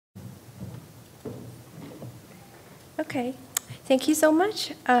Okay, thank you so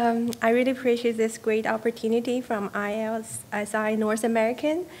much. I really appreciate this great opportunity from ILSI North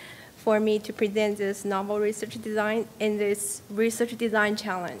American for me to present this novel research design in this research design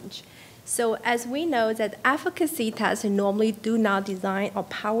challenge. So as we know that efficacy tests normally do not design or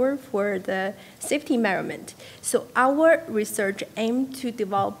power for the safety measurement. So our research aimed to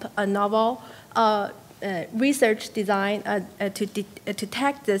develop a novel research design to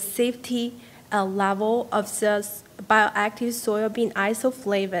detect the safety level of the bioactive soybean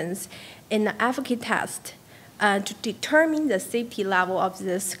isoflavones in the efficacy test to determine the safety level of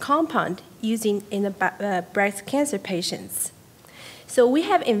this compound using in the breast cancer patients. So we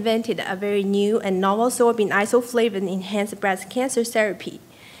have invented a very new and novel soybean isoflavone-enhanced breast cancer therapy.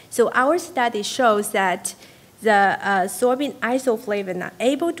 So our study shows that the soybean isoflavone are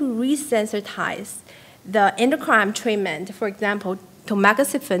able to resensitize the endocrine treatment, for example,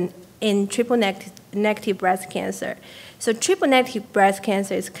 tamoxifen in triple-negative breast cancer. So triple-negative breast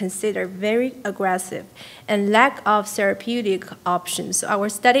cancer is considered very aggressive and lack of therapeutic options. So our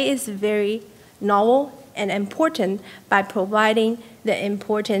study is very novel and important by providing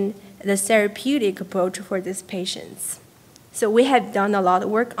the therapeutic approach for these patients. So we have done a lot of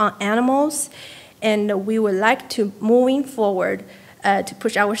work on animals, and we would like to moving forward to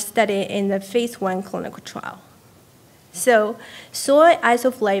push our study in the phase 1 clinical trial. So soy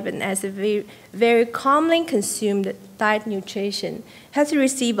isoflavone, as a very commonly consumed diet nutrition, has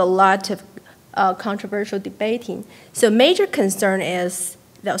received a lot of controversial debating. So major concern is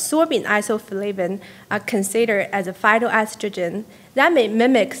the soybean isoflavone are considered as a phytoestrogen that may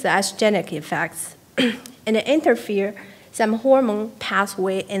mimic the estrogenic effects and interfere some hormone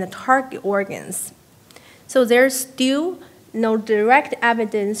pathway in the target organs. So there's still no direct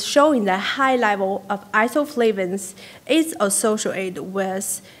evidence showing that high level of isoflavones is associated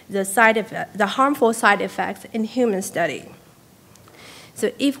with the harmful side effects in human study.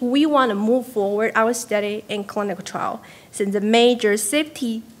 So if we want to move forward our study in clinical trial, since the major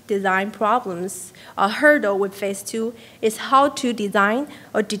safety design problems or hurdle with phase 2 is how to design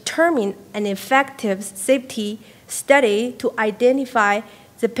or determine an effective safety study to identify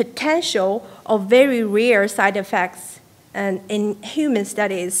the potential of very rare side effects and in human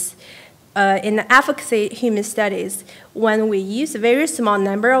studies, in the efficacy human studies, when we use a very small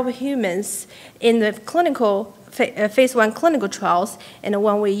number of humans in the clinical phase 1 clinical trials, and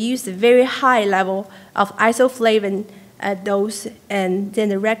when we use a very high level of isoflavone dose and then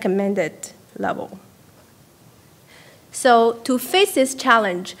the recommended level. So to face this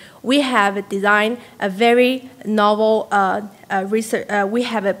challenge, we have designed a very novel research. We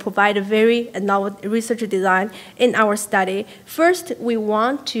have provided a very novel research design in our study. First, we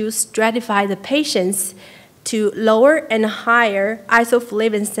want to stratify the patients to lower and higher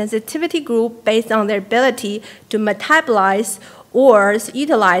isoflavone sensitivity group based on their ability to metabolize or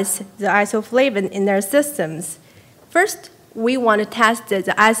utilize the isoflavone in their systems. First, we want to test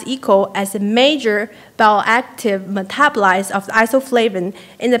the S-equal as a major bioactive metabolite of the isoflavone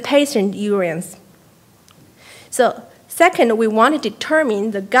in the patient urines. So second, we want to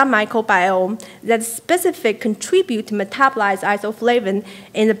determine the gut microbiome that specifically contribute to metabolize isoflavone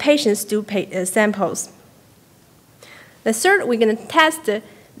in the patient's stool samples. The third, we're going to test the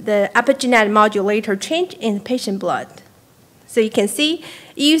epigenetic modulator change in patient blood. So you can see,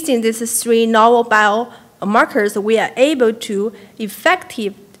 using these 3 novel biomarkers, we are able to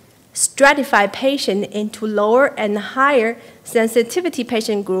effectively stratify patients into lower and higher sensitivity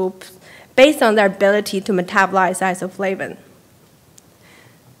patient groups based on their ability to metabolize isoflavone.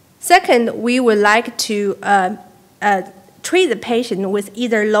 Second, we would like to treat the patient with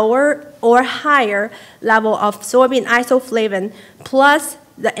either lower or higher level of soybean isoflavone plus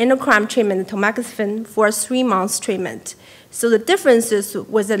the endocrine treatment, tamoxifen, for 3 months treatment. So the differences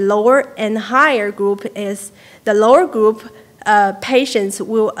with the lower and higher group is the lower group patients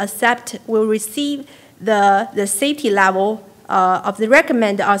will receive the safety level of the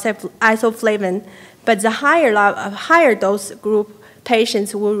recommended isoflavone, but the higher dose group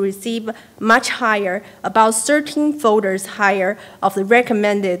patients will receive much higher, about 13 folders higher of the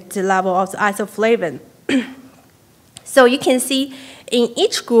recommended level of the isoflavone. So you can see in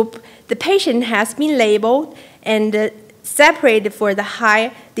each group, the patient has been labeled and separated for the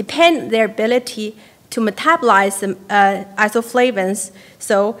high, depend their ability to metabolize the isoflavones.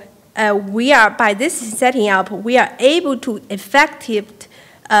 So by this setting up, we are able to effectively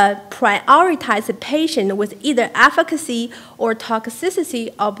prioritize the patient with either efficacy or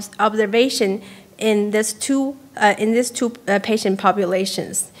toxicity observation in these two patient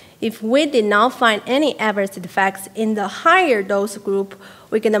populations. If we did not find any adverse effects in the higher dose group,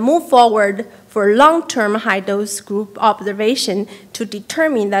 we're going to move forward for long-term high-dose group observation to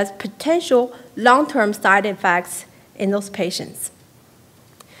determine the potential long-term side effects in those patients.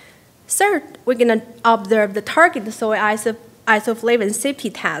 Third, we're going to observe the target soy isoflavone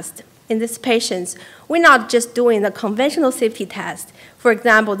safety test in these patients. We're not just doing the conventional safety test. For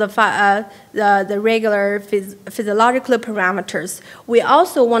example, the regular physiological parameters. We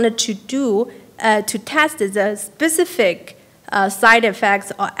also wanted to do to test the specific side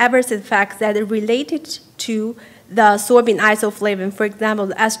effects or adverse effects that are related to the soybean isoflavone, for example,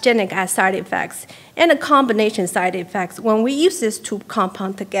 the estrogenic side effects, and the combination side effects when we use these two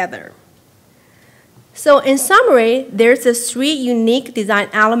compounds together. So in summary, there's a 3 unique design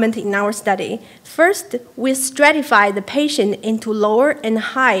elements in our study. First, we stratify the patient into lower and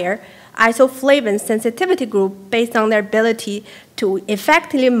higher isoflavone sensitivity group based on their ability to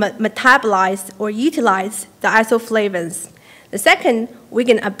effectively metabolize or utilize the isoflavones. The second, we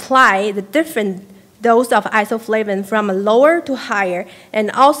can apply the different dose of isoflavone from a lower to higher,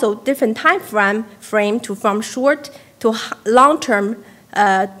 and also different time frame to from short to long-term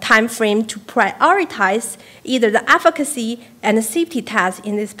time frame to prioritize either the efficacy and the safety test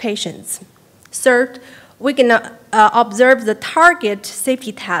in these patients. Third, we can observe the target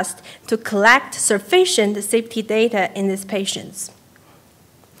safety test to collect sufficient safety data in these patients.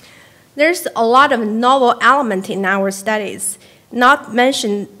 There's a lot of novel elements in our studies, not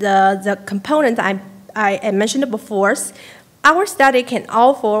mention the components I mentioned before. Our study can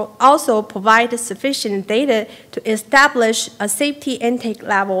also provide sufficient data to establish a safety intake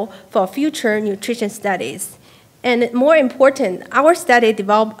level for future nutrition studies. And more important, our study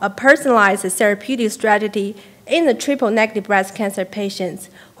developed a personalized therapeutic strategy in the triple-negative breast cancer patients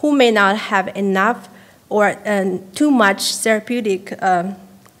who may not have enough or too much therapeutic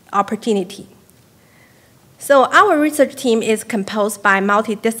opportunity. So our research team is composed by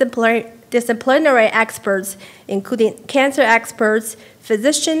multidisciplinary experts, including cancer experts,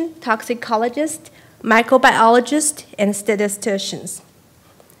 physicians, toxicologists, microbiologists, and statisticians.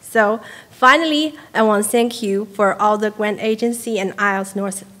 So finally, I want to thank you for all the grant agency and IELTS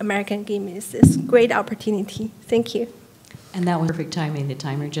North American giving us this great opportunity. Thank you. And that was perfect timing. The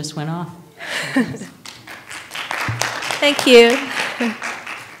timer just went off. Thank you.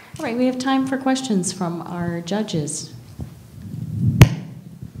 All right, we have time for questions from our judges.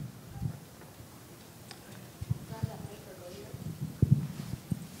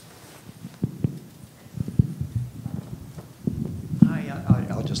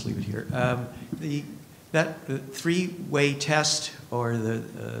 I'll just leave it here. The three-way test or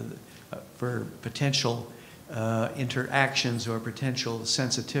for potential interactions or potential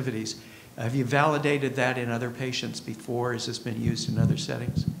sensitivities, have you validated that in other patients before? Has this been used in other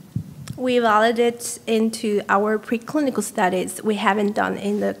settings? We validate into our preclinical studies. We haven't done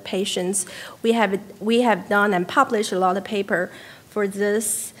in the patients. We have done and published a lot of paper for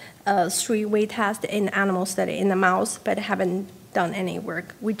this three-way test in animal study in the mouse, but haven't done any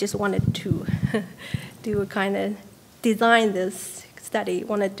work. We just wanted to do a kind of design this study.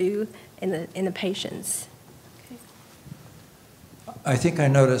 Want to do in the patients. Okay. I think I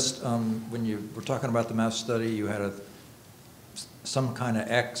noticed when you were talking about the mouse study, you had some kind of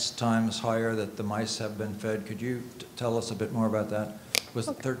X times higher that the mice have been fed. Could you tell us a bit more about that? Was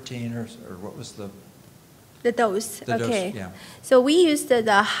it 13 or what was the? The dose, the okay. Dose, yeah. So we used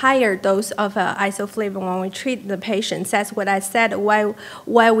the higher dose of isoflavone when we treat the patients. That's what I said.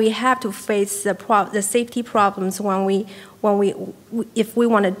 Why we have to face the safety problems if we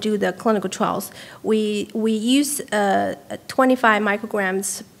want to do the clinical trials. We use 25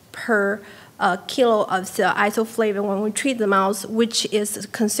 micrograms per kilo of the isoflavone when we treat the mouse, which is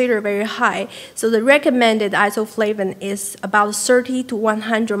considered very high. So the recommended isoflavone is about 30 to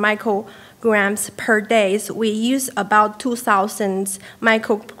 100 micrograms per day. So we use about 2,000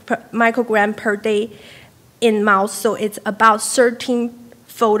 microgram per day in mouse. So it's about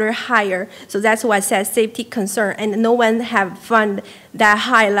 13-fold higher. So that's why I said safety concern. And no one have found that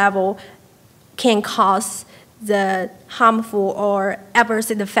high level can cause the harmful or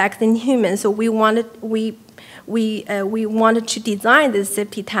adverse effects in humans. So we wanted to design this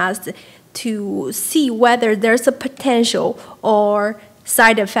safety test to see whether there's a potential or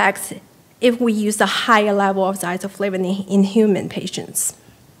side effects if we use a higher level of isoflavone in human patients.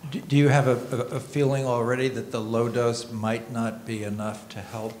 Do you have a feeling already that the low dose might not be enough to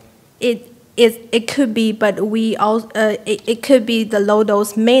help? it could be, but it could be the low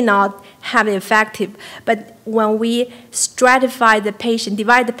dose may not have an effective. But when we stratify the patient,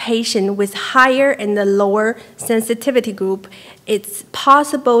 divide the patient with higher and the lower sensitivity group, it's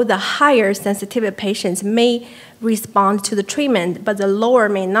possible the higher sensitivity patients may respond to the treatment, but the lower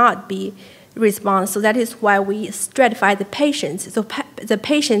may not be respond. So that is why we stratify the patients. So the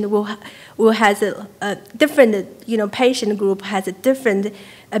patient will has a different, patient group has a different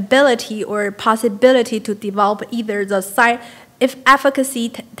ability or possibility to develop either the efficacy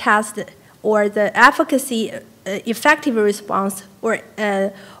test or the efficacy effective response or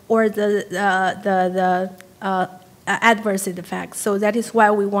the adverse effects. So that is why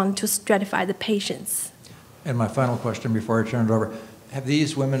we want to stratify the patients. And my final question before I turn it over. Have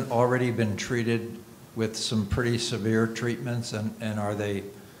these women already been treated with some pretty severe treatments, and are they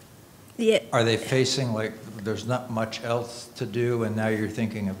facing like there's not much else to do, and now you're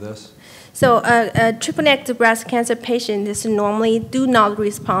thinking of this? So triple-negative breast cancer patients normally do not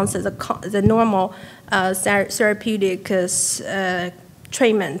respond to the normal therapeutic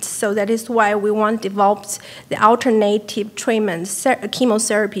treatment. So that is why we want to develop the alternative treatment,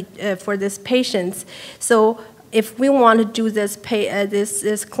 chemotherapy for these patients. So if we want to do this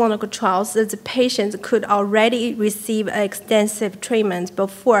clinical trials, the patients could already receive extensive treatment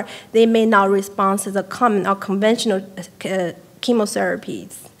before they may not respond to the common or conventional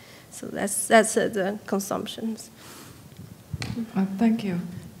chemotherapies. So that's the consumptions. Thank you.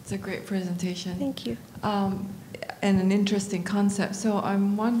 It's a great presentation. Thank you. And an interesting concept. So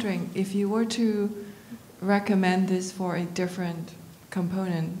I'm wondering if you were to recommend this for a different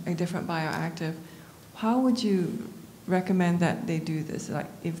component, a different bioactive, how would you recommend that they do this? Like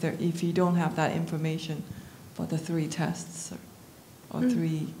if you don't have that information for the 3 tests or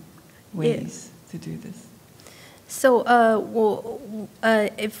 3 ways to do this? So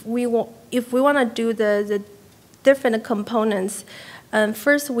if we want to do the different components,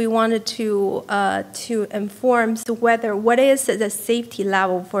 first we wanted to inform what is the safety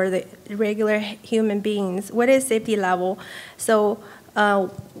level for the regular human beings. What is safety level? So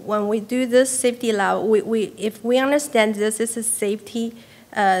when we do this safety level, if we understand this is a safety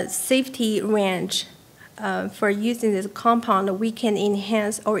range for using this compound, we can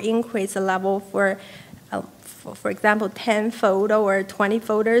enhance or increase the level for example, 10-fold or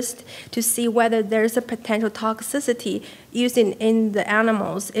 20-folders to see whether there's a potential toxicity using in the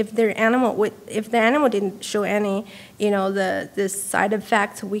animals. If the animal didn't show any, the side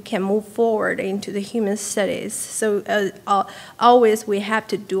effects, we can move forward into the human studies. So always we have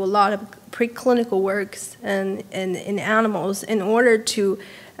to do a lot of preclinical works in animals in order to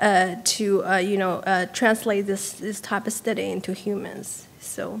translate this type of study into humans.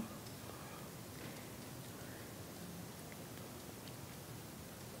 So.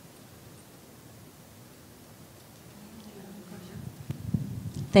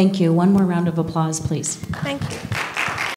 Thank you. One more round of applause, please. Thank you.